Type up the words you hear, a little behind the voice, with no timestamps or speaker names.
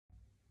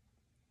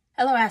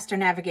Hello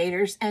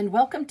Astronavigators, and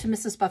welcome to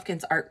Mrs.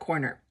 Buffkin's Art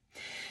Corner.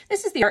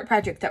 This is the art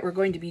project that we're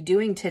going to be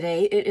doing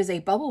today. It is a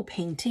bubble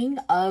painting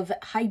of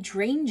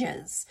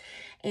hydrangeas.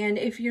 And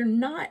if you're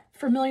not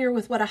familiar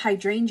with what a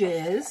hydrangea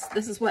is,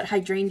 this is what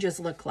hydrangeas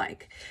look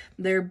like.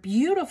 They're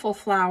beautiful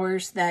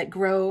flowers that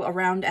grow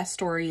around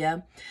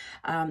Astoria.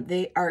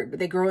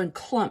 They grow in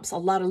clumps, a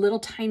lot of little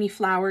tiny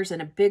flowers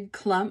in a big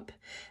clump.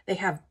 They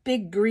have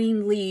big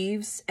green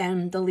leaves,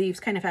 and the leaves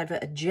kind of have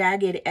a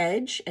jagged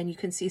edge, and you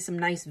can see some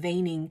nice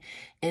veining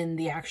in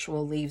the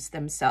actual leaves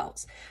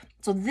themselves.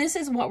 So this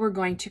is what we're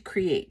going to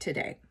create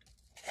today.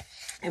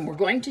 And we're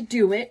going to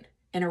do it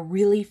in a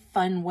really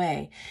fun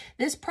way.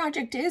 This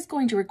project is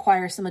going to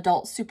require some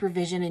adult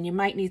supervision, and you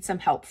might need some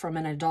help from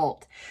an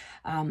adult.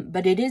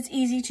 But it is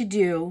easy to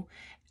do,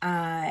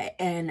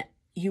 and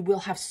you will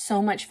have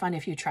so much fun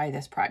if you try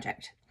this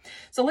project.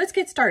 So let's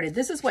get started.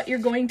 This is what you're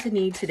going to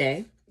need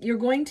today. You're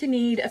going to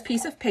need a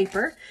piece of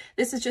paper.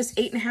 This is just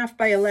 8.5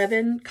 by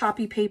 11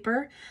 copy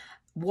paper,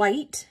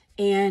 white,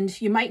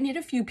 and you might need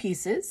a few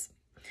pieces.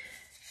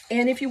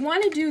 And if you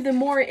want to do the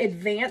more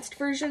advanced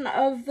version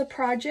of the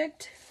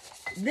project,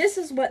 this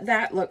is what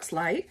that looks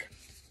like.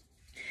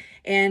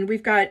 And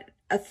we've got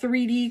a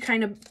 3D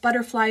kind of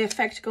butterfly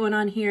effect going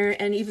on here,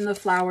 and even the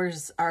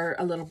flowers are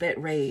a little bit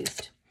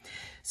raised.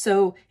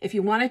 So if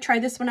you want to try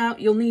this one out,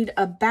 you'll need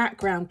a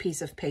background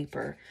piece of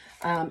paper.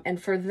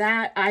 And for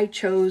that, I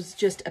chose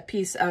just a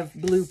piece of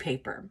blue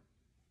paper.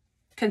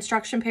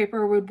 Construction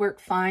paper would work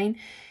fine.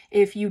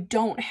 If you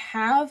don't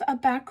have a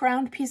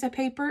background piece of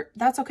paper,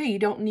 that's okay. You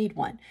don't need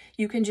one.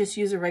 You can just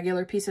use a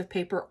regular piece of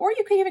paper, or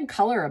you can even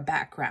color a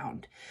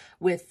background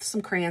with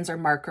some crayons or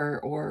marker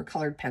or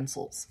colored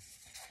pencils.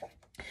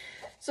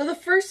 So the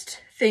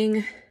first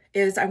thing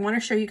is I want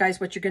to show you guys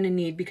what you're going to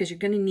need, because you're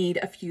going to need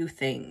a few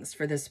things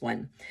for this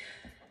one.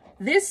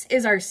 This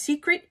is our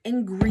secret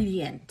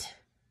ingredient.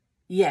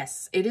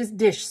 Yes, it is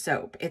dish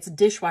soap. It's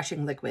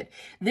dishwashing liquid.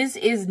 This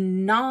is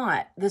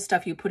not the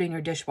stuff you put in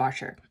your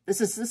dishwasher.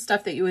 This is the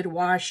stuff that you would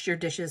wash your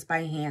dishes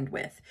by hand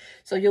with.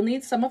 So you'll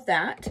need some of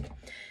that.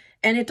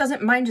 And it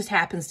doesn't, mine just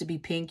happens to be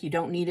pink. You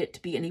don't need it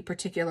to be any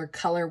particular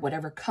color.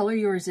 Whatever color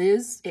yours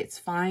is, it's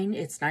fine.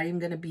 It's not even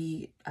going to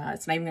be,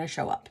 it's not even going to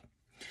show up.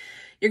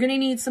 You're going to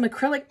need some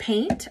acrylic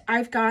paint.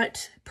 I've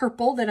got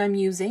purple that I'm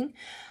using.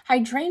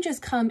 Hydrangeas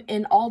come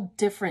in all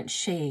different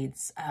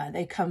shades.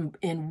 They come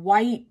in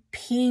white,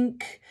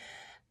 pink,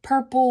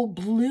 purple,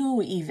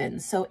 blue even.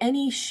 So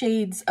any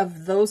shades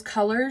of those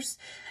colors,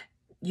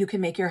 you can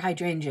make your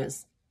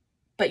hydrangeas.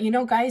 But you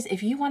know, guys,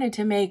 if you wanted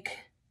to make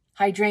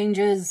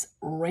hydrangeas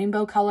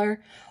rainbow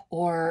color,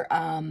 or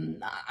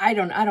I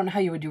don't know how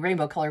you would do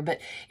rainbow color,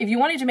 but if you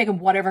wanted to make them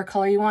whatever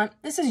color you want,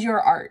 this is your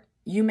art.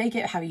 You make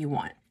it how you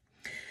want.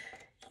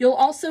 You'll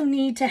also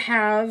need to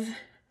have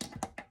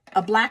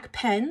a black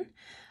pen.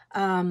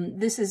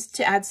 This is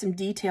to add some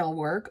detail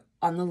work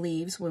on the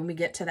leaves when we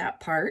get to that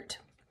part.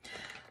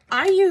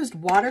 I used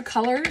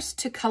watercolors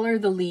to color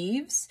the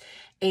leaves,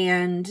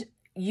 and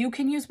you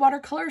can use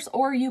watercolors,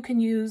 or you can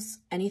use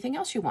anything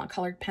else you want,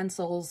 colored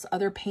pencils,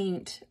 other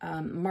paint,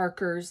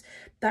 markers.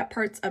 That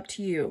part's up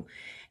to you.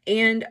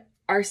 And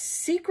our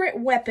secret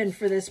weapon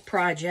for this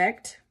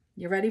project,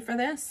 you ready for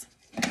this?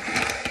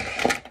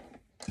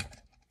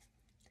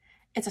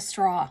 It's a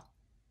straw.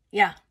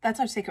 Yeah, that's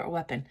our secret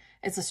weapon.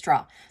 It's a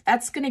straw.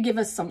 That's going to give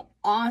us some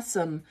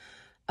awesome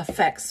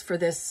effects for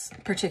this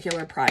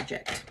particular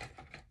project.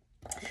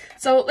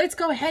 So let's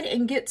go ahead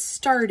and get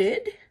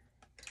started.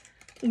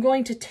 I'm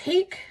going to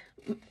take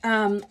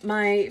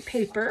my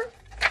paper,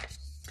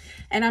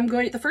 and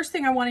the first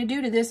thing I want to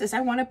do to this is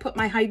I want to put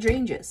my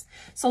hydrangeas.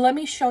 So let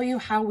me show you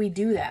how we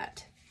do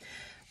that.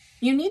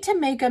 You need to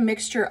make a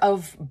mixture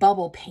of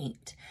bubble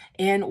paint.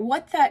 And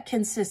what that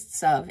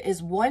consists of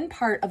is 1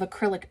 part of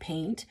acrylic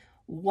paint,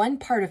 1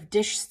 part of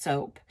dish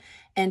soap,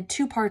 and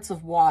 2 parts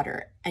of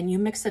water. And you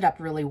mix it up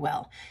really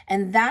well.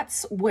 And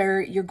that's where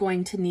you're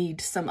going to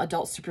need some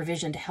adult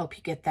supervision to help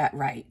you get that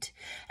right.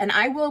 And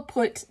I will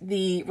put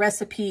the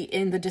recipe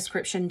in the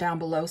description down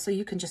below, so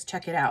you can just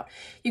check it out.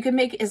 You can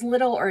make as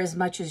little or as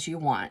much as you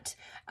want.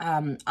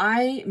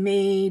 I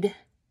made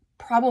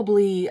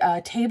probably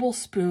a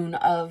tablespoon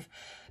of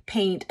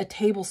paint, a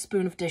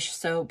tablespoon of dish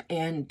soap,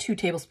 and 2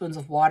 tablespoons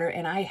of water,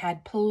 and I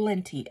had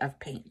plenty of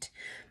paint.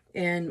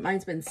 And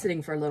mine's been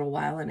sitting for a little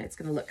while, and it's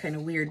going to look kind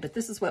of weird, but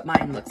this is what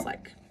mine looks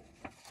like.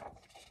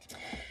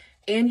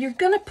 And you're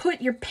going to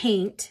put your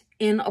paint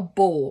in a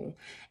bowl,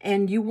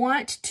 and you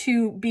want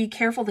to be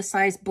careful the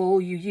size bowl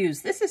you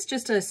use. This is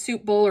just a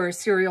soup bowl or a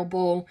cereal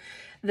bowl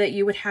that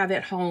you would have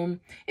at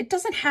home. It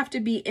doesn't have to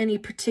be any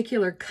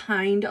particular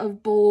kind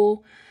of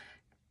bowl,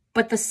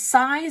 but the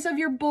size of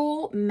your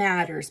bowl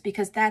matters,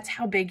 because that's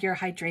how big your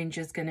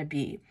hydrangea is going to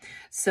be.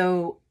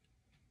 So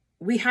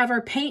we have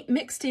our paint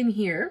mixed in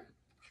here,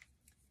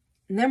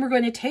 and then we're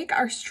going to take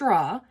our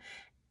straw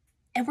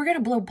and we're going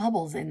to blow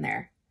bubbles in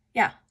there.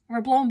 Yeah,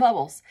 we're blowing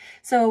bubbles.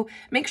 So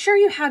make sure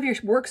you have your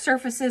work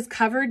surfaces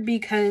covered,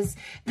 because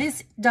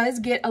this does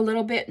get a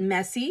little bit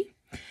messy,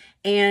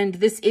 and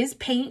this is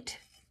paint.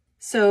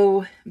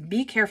 So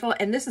be careful.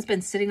 And this has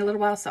been sitting a little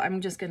while, so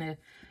I'm just going to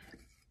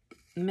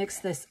mix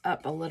this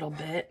up a little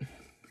bit.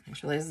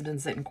 Actually, this has been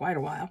sitting quite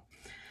a while.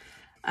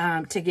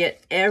 To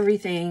get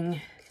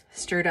everything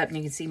stirred up. And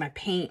you can see my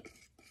paint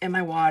and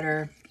my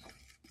water.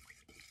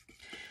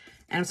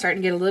 And I'm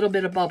starting to get a little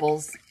bit of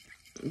bubbles.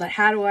 But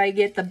how do I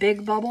get the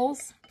big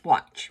bubbles?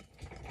 Watch.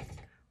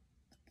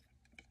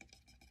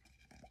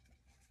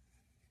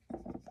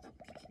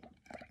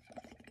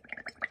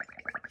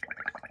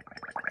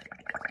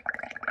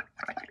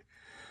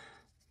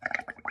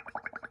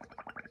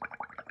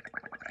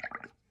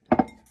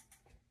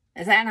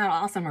 Is that not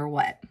awesome or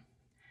what?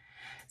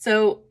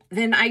 So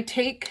then I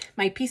take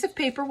my piece of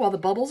paper while the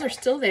bubbles are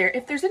still there.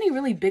 If there's any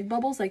really big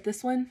bubbles like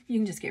this one, you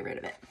can just get rid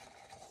of it.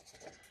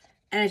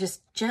 And I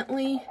just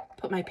gently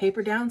put my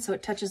paper down so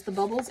it touches the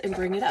bubbles and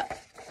bring it up.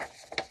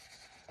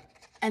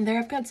 And there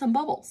I've got some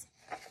bubbles.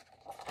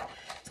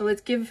 So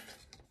let's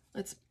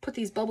put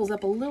these bubbles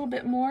up a little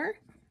bit more.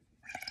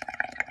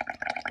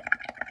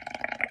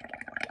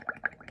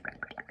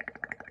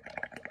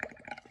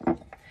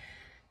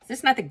 Is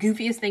this not the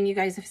goofiest thing you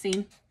guys have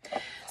seen?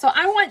 So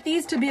I want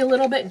these to be a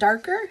little bit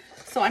darker.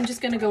 So I'm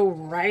just going to go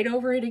right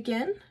over it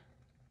again.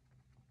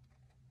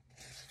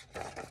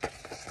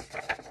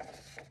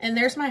 And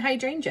there's my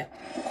hydrangea.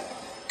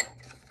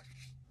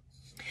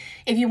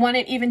 If you want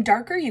it even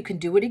darker, you can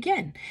do it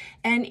again.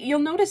 And you'll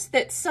notice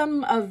that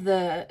some of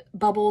the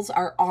bubbles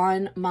are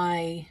on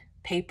my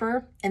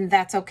paper, and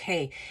that's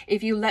okay.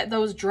 If you let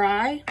those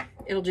dry,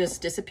 it'll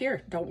just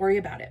disappear. Don't worry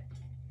about it.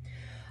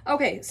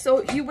 Okay,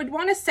 so you would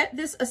want to set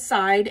this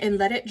aside and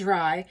let it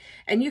dry.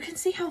 And you can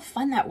see how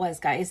fun that was,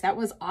 guys. That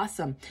was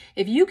awesome.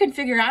 If you can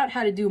figure out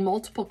how to do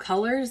multiple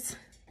colors,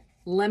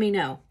 let me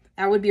know.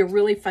 That would be a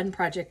really fun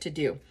project to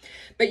do.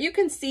 But you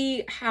can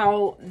see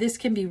how this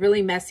can be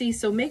really messy.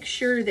 So make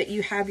sure that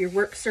you have your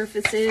work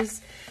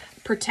surfaces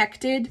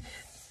protected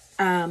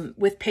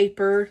with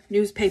paper,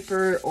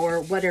 newspaper,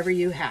 or whatever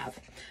you have.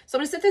 So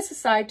I'm going to set this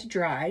aside to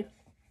dry.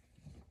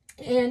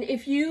 And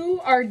if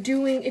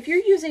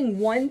you're using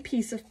one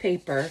piece of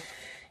paper,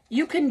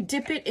 you can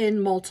dip it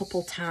in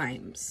multiple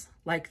times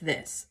like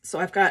this. So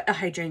I've got a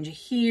hydrangea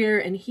here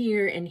and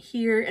here and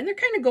here, and they're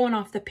kind of going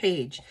off the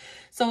page.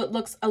 So it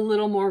looks a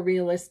little more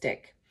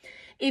realistic.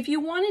 If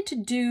you wanted to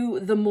do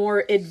the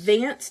more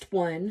advanced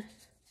one,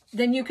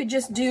 then you could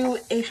just do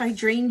a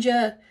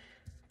hydrangea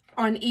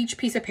on each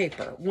piece of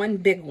paper, one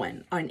big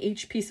one on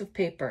each piece of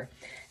paper.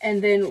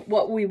 And then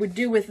what we would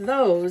do with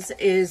those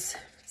is,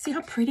 see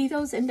how pretty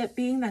those end up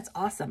being? That's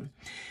awesome.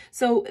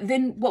 So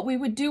then what we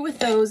would do with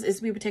those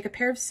is we would take a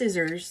pair of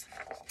scissors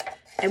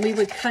and we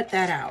would cut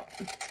that out.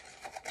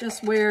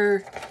 Just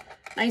where,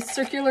 nice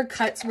circular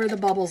cuts where the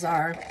bubbles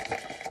are.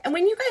 And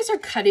when you guys are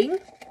cutting,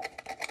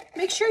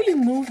 make sure you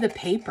move the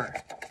paper.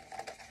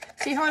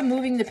 See how I'm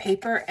moving the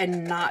paper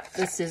and not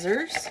the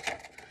scissors?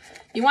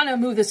 You want to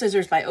move the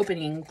scissors by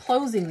opening and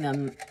closing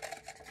them.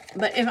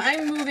 But if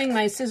I'm moving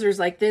my scissors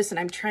like this and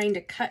I'm trying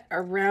to cut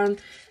around,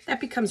 that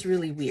becomes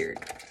really weird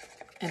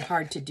and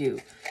hard to do.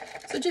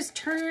 So just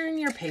turn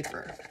your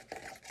paper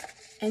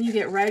and you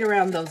get right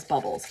around those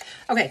bubbles.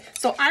 Okay,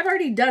 so I've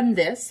already done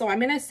this, so I'm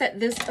going to set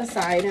this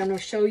aside. I'm going to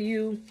show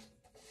you.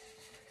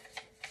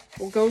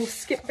 We'll go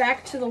skip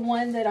back to the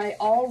one that I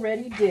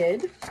already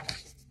did.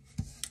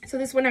 So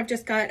this one, I've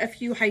just got a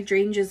few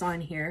hydrangeas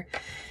on here.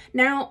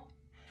 Now,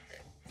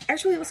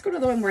 actually, let's go to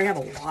the one where I have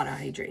a lot of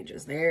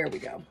hydrangeas. There we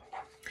go.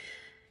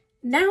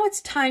 Now it's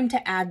time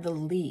to add the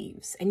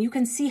leaves, and you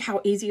can see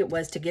how easy it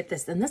was to get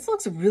this. And this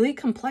looks really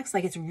complex,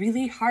 like it's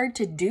really hard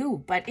to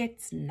do, but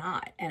it's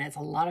not. And it's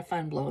a lot of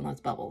fun blowing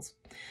those bubbles.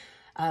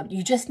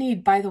 You just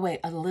need, by the way,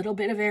 a little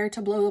bit of air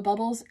to blow the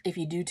bubbles. If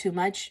you do too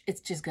much,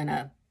 it's just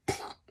gonna,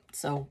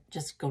 so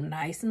just go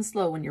nice and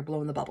slow when you're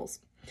blowing the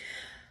bubbles.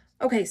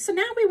 Okay, so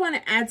now we want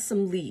to add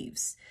some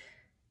leaves.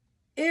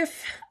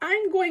 If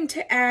I'm going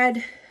to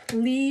add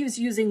leaves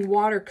using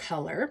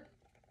watercolor,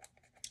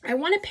 I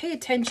want to pay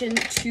attention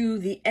to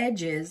the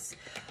edges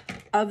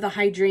of the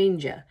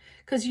hydrangea,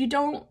 because you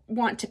don't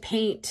want to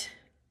paint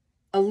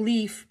a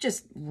leaf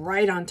just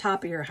right on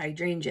top of your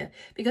hydrangea,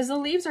 because the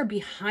leaves are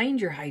behind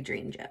your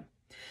hydrangea.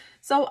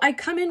 So I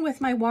come in with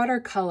my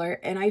watercolor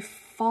and I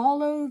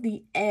follow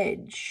the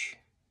edge.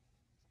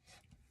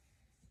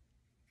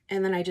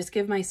 And then I just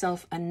give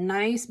myself a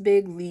nice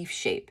big leaf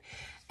shape.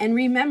 And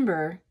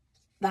remember,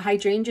 the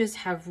hydrangeas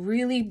have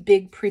really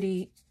big,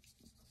 pretty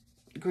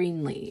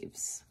green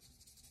leaves.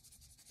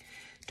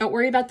 Don't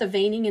worry about the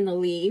veining in the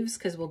leaves,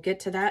 because we'll get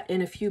to that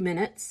in a few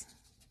minutes.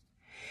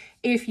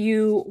 If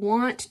you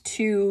want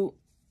to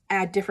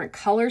add different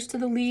colors to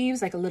the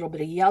leaves, like a little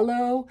bit of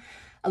yellow,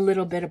 a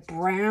little bit of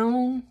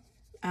brown,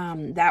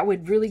 that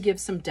would really give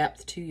some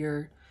depth to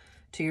your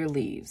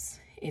leaves.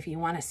 If you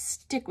want to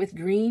stick with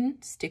green,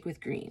 stick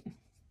with green.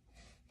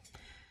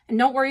 And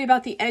don't worry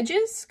about the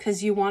edges,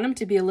 because you want them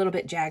to be a little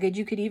bit jagged.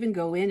 You could even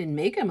go in and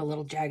make them a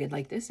little jagged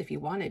like this if you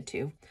wanted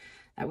to.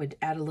 That would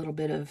add a little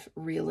bit of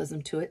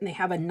realism to it. And they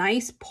have a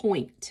nice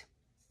point.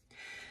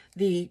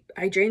 The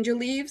hydrangea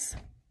leaves,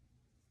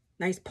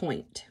 nice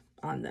point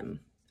on them.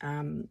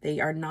 They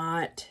are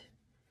not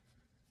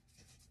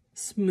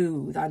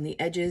smooth on the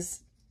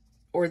edges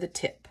or the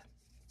tip.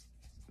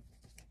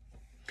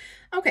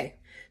 Okay,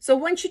 so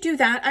once you do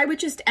that, I would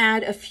just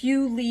add a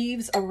few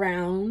leaves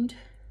around,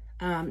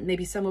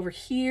 maybe some over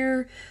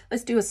here.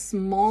 Let's do a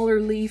smaller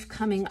leaf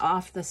coming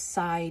off the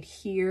side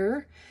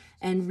here.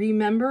 And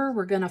remember,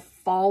 we're gonna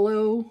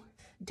follow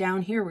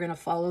down here, we're gonna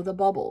follow the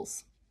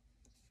bubbles.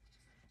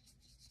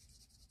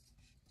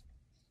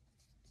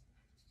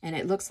 And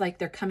it looks like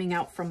they're coming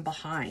out from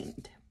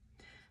behind.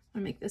 I'm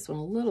gonna make this one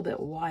a little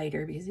bit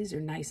wider because these are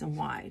nice and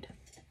wide.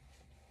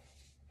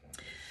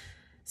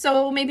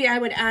 So maybe I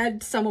would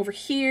add some over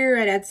here,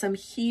 I'd add some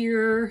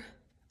here,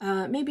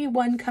 maybe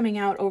one coming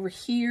out over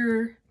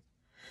here,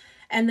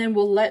 and then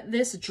we'll let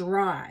this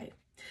dry.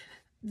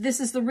 This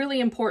is the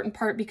really important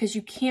part because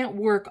you can't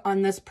work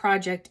on this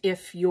project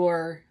if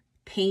your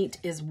paint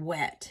is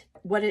wet.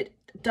 What it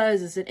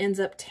does is it ends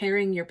up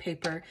tearing your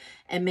paper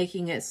and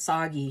making it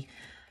soggy,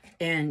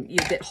 and you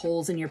get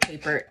holes in your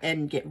paper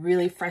and get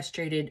really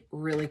frustrated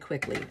really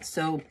quickly.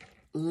 So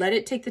let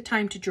it take the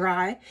time to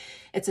dry.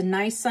 It's a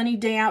nice sunny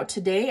day out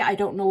today. I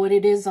don't know what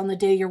it is on the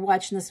day you're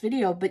watching this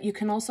video, but you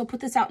can also put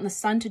this out in the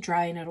sun to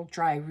dry and it'll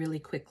dry really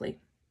quickly.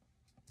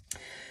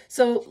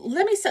 So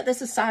let me set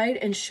this aside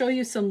and show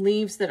you some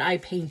leaves that I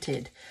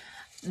painted.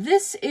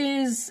 This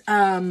is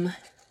a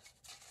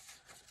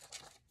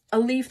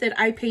leaf that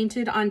I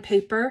painted on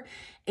paper,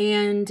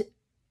 and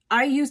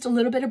I used a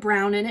little bit of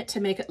brown in it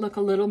to make it look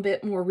a little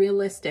bit more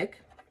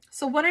realistic.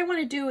 So what I want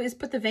to do is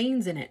put the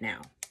veins in it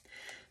now.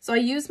 So I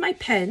use my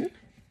pen,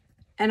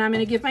 and I'm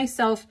going to give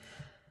myself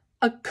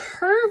a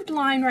curved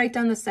line right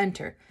down the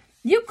center.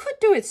 You could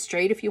do it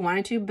straight if you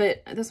wanted to,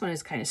 but this one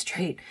is kind of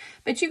straight.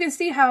 But you can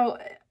see how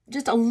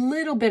just a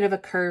little bit of a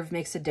curve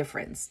makes a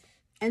difference.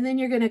 And then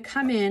you're going to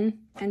come in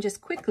and just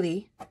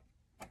quickly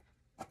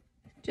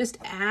just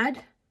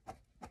add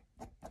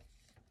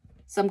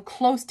some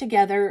close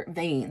together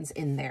veins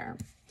in there.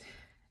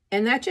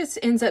 And that just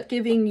ends up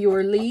giving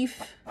your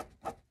leaf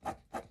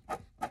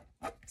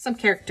some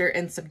character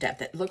and some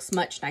depth. It looks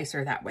much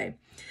nicer that way.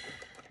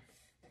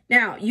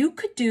 Now, you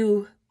could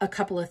do a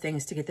couple of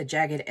things to get the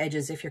jagged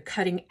edges if you're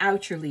cutting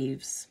out your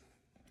leaves.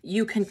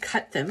 You can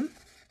cut them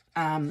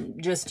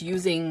just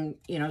using,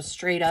 you know,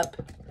 straight up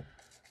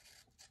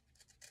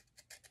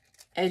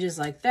edges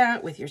like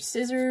that with your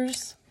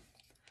scissors.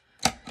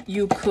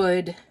 You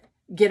could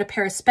get a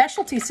pair of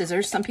specialty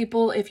scissors. Some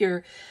people, if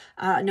you're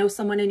know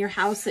someone in your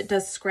house that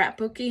does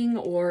scrapbooking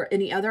or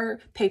any other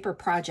paper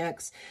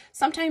projects,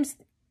 sometimes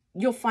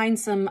you'll find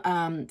some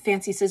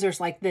fancy scissors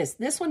like this.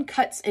 This one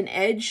cuts an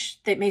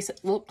edge that makes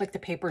it look like the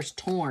paper's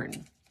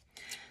torn.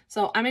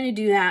 So I'm going to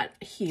do that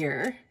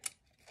here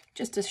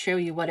just to show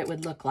you what it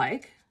would look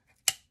like.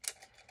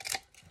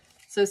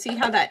 So see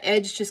how that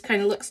edge just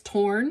kind of looks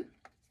torn?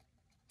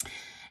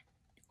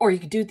 Or you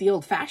could do it the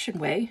old-fashioned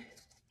way,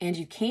 and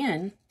you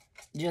can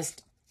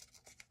just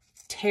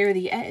tear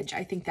the edge.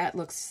 I think that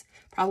looks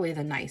probably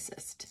the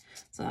nicest.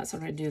 So that's what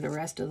I'm going to do the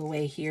rest of the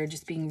way here,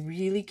 just being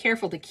really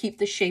careful to keep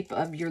the shape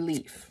of your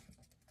leaf.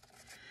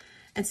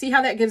 And see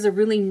how that gives a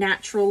really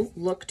natural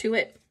look to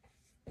it?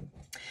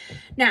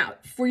 Now,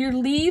 for your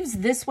leaves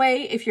this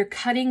way, if you're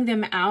cutting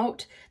them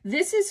out,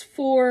 this is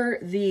for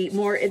the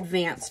more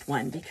advanced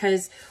one,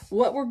 because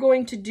what we're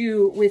going to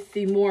do with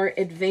the more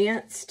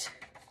advanced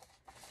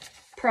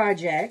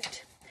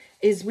project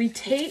is we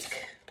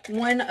take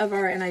one of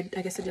our, and I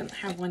guess I didn't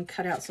have one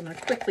cut out, so I'm going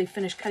to quickly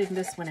finish cutting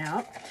this one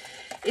out,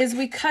 is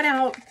we cut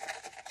out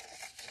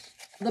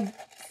the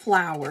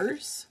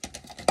flowers,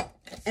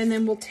 and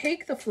then we'll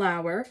take the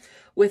flower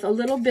with a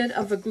little bit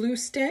of a glue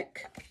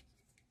stick,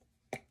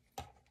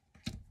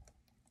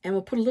 and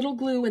we'll put a little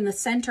glue in the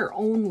center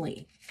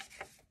only,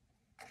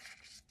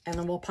 and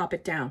then we'll pop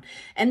it down.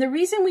 And the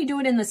reason we do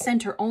it in the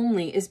center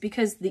only is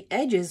because the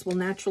edges will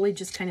naturally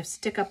just kind of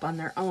stick up on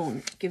their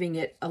own, giving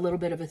it a little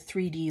bit of a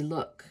 3D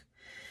look.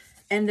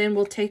 And then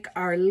we'll take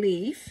our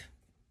leaf,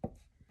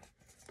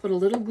 put a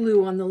little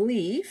glue on the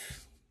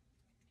leaf,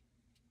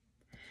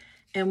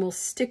 and we'll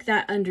stick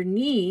that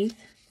underneath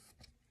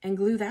and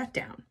glue that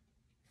down.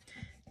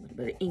 A little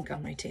bit of ink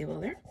on my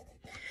table there.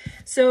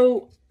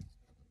 So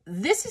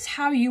this is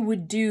how you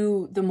would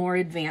do the more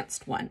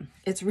advanced one.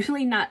 It's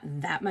really not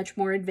that much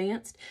more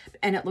advanced,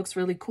 and it looks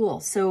really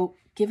cool. So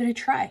give it a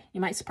try. You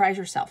might surprise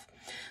yourself.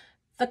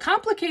 The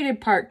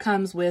complicated part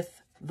comes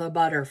with the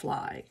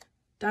butterfly.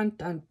 Dun,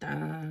 dun,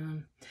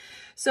 dun.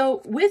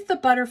 So with the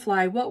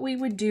butterfly, what we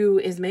would do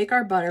is make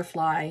our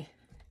butterfly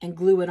and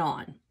glue it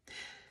on.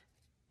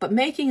 But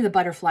making the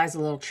butterfly is a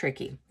little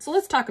tricky. So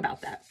let's talk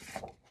about that.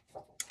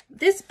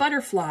 This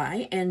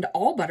butterfly, and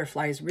all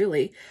butterflies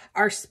really,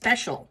 are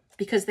special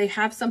because they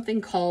have something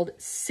called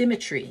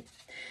symmetry.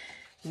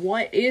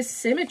 What is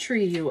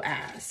symmetry, you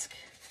ask?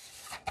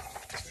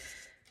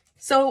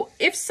 So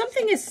if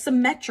something is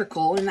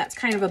symmetrical, and that's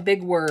kind of a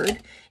big word,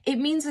 it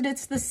means that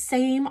it's the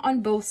same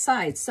on both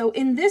sides. So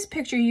in this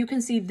picture, you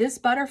can see this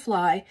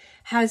butterfly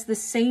has the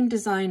same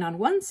design on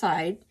one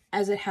side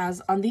as it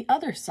has on the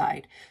other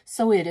side.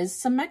 So it is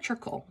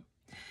symmetrical.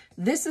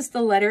 This is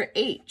the letter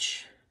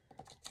H.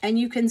 And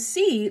you can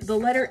see the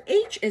letter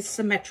H is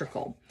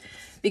symmetrical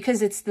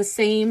because it's the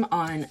same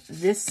on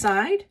this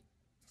side.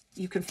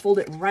 You can fold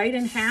it right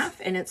in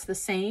half and it's the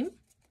same.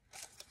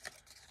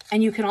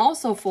 And you can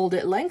also fold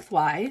it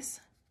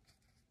lengthwise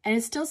and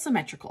it's still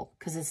symmetrical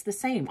because it's the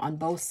same on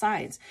both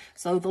sides.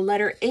 So the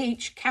letter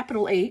H,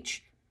 capital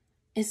H,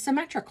 is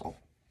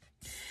symmetrical.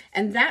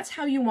 And that's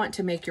how you want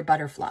to make your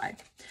butterfly.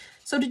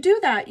 So to do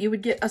that, you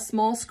would get a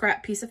small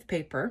scrap piece of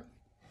paper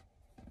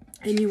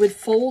and you would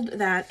fold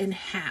that in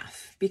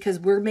half because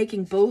we're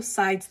making both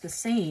sides the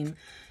same.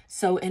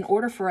 So in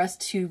order for us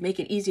to make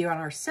it easier on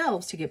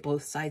ourselves to get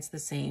both sides the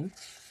same,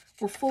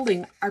 we're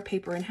folding our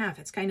paper in half.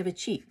 It's kind of a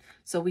cheat.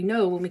 So we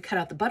know when we cut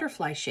out the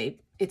butterfly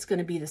shape, it's going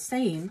to be the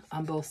same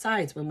on both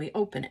sides when we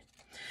open it.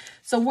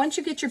 So once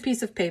you get your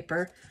piece of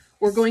paper,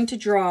 we're going to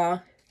draw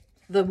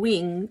the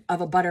wing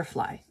of a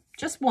butterfly.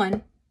 Just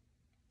one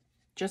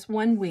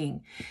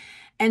wing.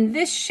 And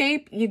this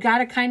shape, you got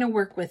to kind of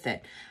work with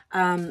it.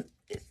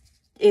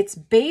 It's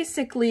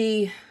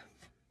basically,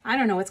 I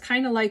don't know, it's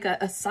kind of like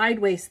a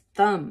sideways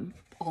thumb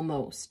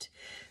almost.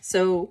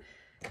 So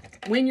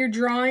when you're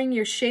drawing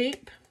your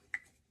shape,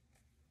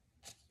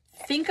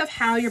 think of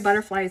how your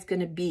butterfly is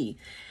going to be.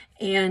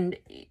 And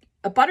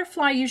a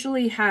butterfly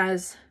usually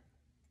has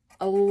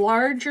a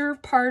larger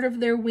part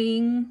of their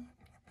wing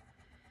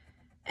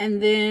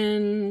and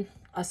then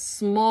a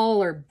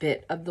smaller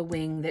bit of the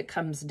wing that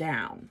comes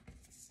down,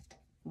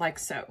 like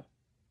so.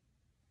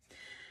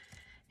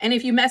 And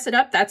if you mess it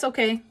up, that's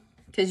okay,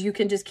 because you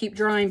can just keep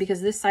drawing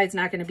because this side's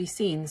not going to be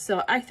seen.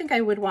 So I think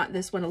I would want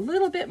this one a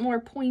little bit more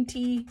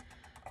pointy.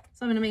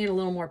 So I'm going to make it a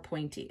little more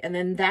pointy. And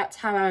then that's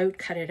how I would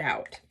cut it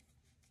out.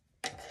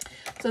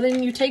 So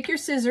then you take your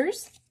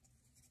scissors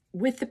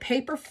with the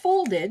paper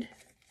folded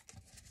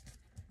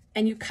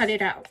and you cut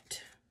it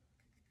out,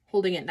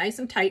 holding it nice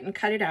and tight and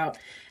cut it out.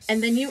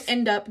 And then you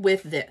end up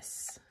with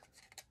this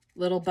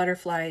little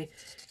butterfly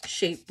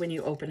shape when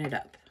you open it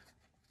up.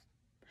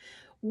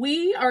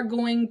 We are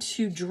going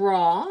to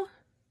draw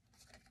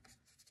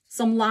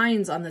some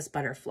lines on this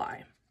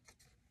butterfly.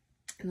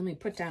 And let me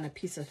put down a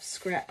piece of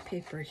scrap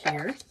paper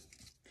here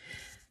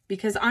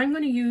because I'm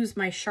going to use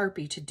my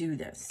Sharpie to do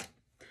this.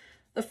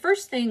 The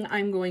first thing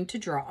I'm going to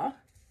draw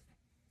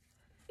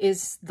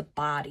is the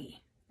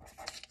body.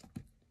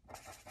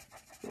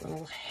 A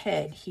little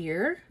head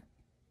here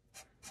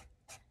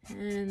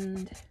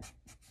and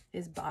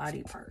his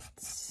body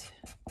parts.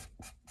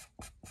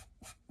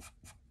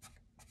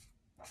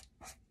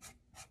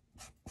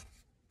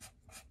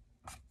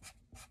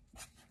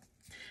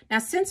 Now,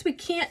 since we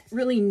can't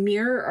really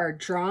mirror our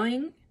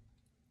drawing,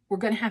 we're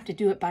going to have to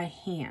do it by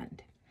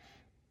hand.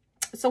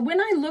 So when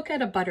I look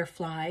at a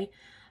butterfly,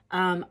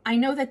 I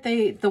know that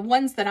the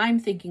ones that I'm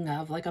thinking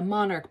of, like a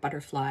monarch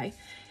butterfly,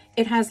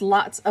 it has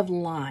lots of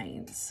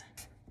lines.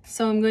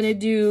 So I'm going to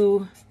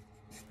do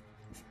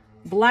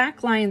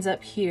black lines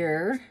up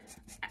here.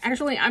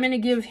 Actually, I'm going to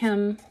give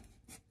him,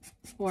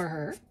 or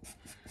her,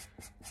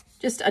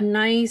 just a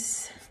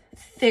nice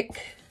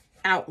thick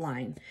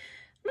outline.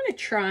 I'm going to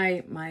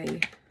try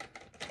my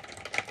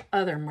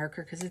other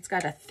marker because it's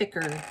got a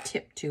thicker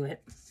tip to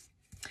it.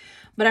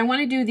 But I want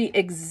to do the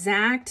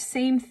exact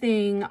same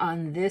thing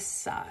on this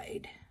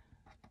side.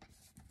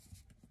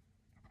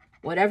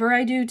 Whatever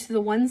I do to the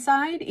one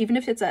side, even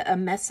if it's a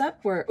mess up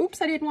where,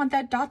 oops, I didn't want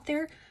that dot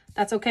there,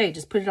 that's okay.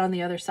 Just put it on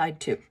the other side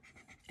too.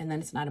 And then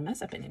it's not a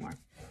mess up anymore.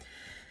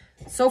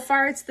 So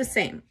far, it's the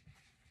same.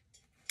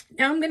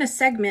 Now I'm going to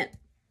segment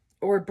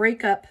or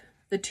break up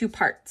the two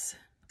parts.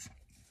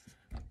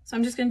 So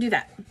I'm just going to do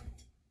that.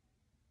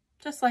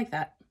 Just like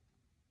that.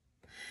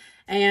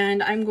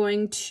 And I'm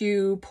going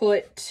to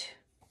put,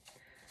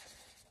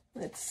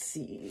 let's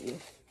see,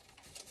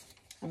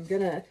 I'm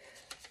going to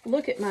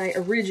look at my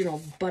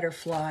original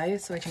butterfly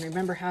so I can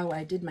remember how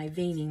I did my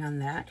veining on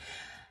that.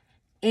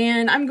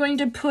 And I'm going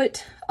to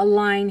put a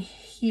line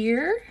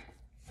here.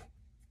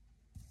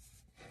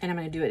 And I'm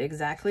going to do it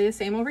exactly the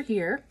same over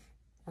here,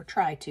 or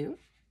try to.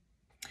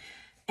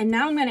 And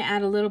now I'm going to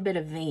add a little bit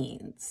of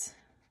veins.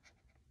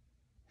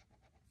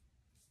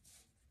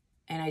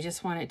 And I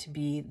just want it to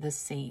be the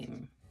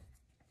same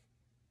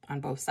on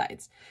both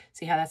sides.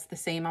 See how that's the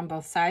same on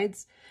both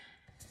sides?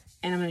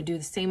 And I'm going to do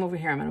the same over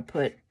here. I'm going to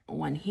put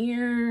one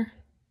here,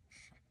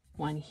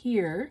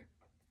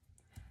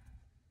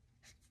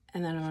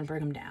 and then I'm going to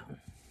bring them down.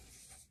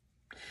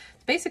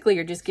 Basically,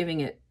 you're just giving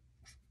it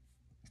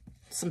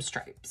some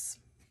stripes.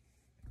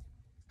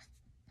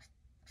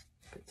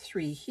 Put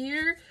 3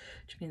 here,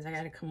 which means I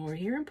got to come over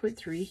here and put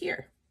 3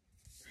 here.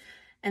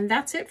 And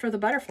that's it for the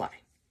butterfly.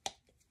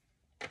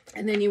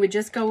 And then you would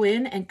just go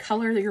in and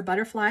color your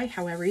butterfly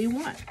however you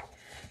want.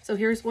 So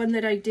here's one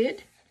that I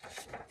did.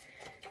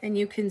 And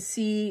you can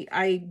see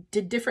I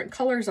did different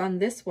colors on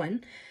this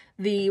one.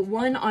 The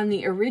one on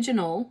the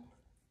original,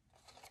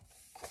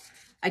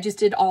 I just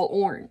did all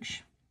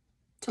orange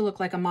to look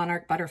like a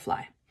monarch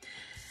butterfly.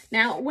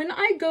 Now, when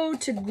I go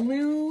to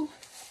glue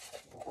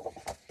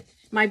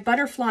my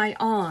butterfly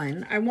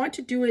on, I want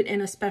to do it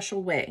in a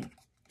special way.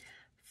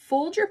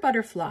 Fold your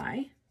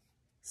butterfly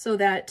so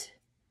that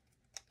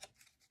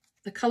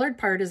the colored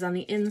part is on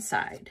the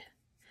inside.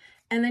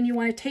 And then you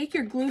want to take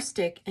your glue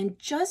stick and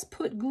just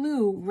put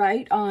glue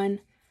right on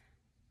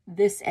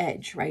this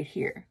edge right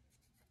here.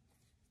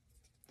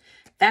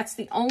 That's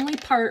the only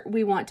part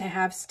we want to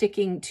have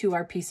sticking to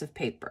our piece of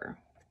paper,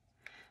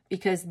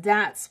 because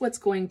that's what's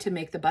going to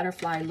make the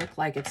butterfly look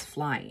like it's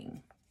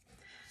flying.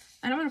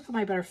 And I'm going to put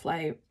my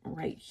butterfly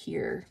right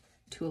here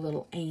to a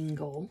little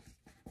angle.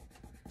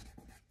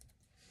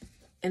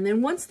 And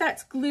then once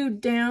that's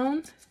glued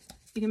down,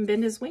 you can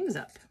bend his wings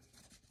up.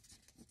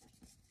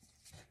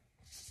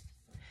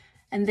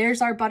 And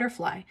there's our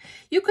butterfly.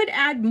 You could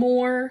add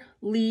more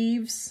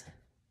leaves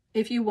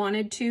if you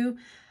wanted to,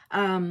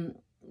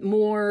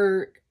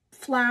 more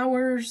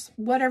flowers,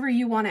 whatever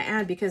you want to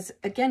add, because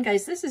again,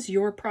 guys, this is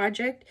your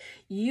project.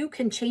 You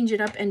can change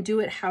it up and do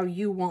it how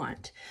you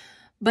want.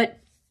 But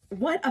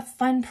what a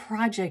fun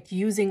project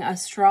using a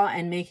straw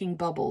and making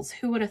bubbles.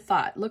 Who would have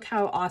thought? Look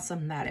how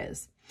awesome that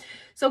is.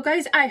 So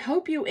guys, I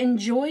hope you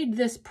enjoyed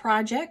this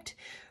project.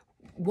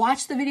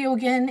 Watch the video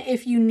again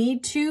if you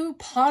need to,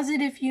 pause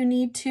it if you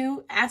need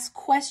to, ask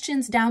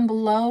questions down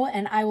below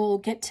and I will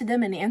get to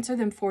them and answer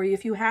them for you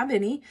if you have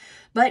any.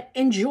 But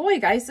enjoy,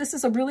 guys. This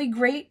is a really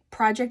great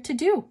project to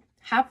do.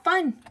 Have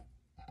fun.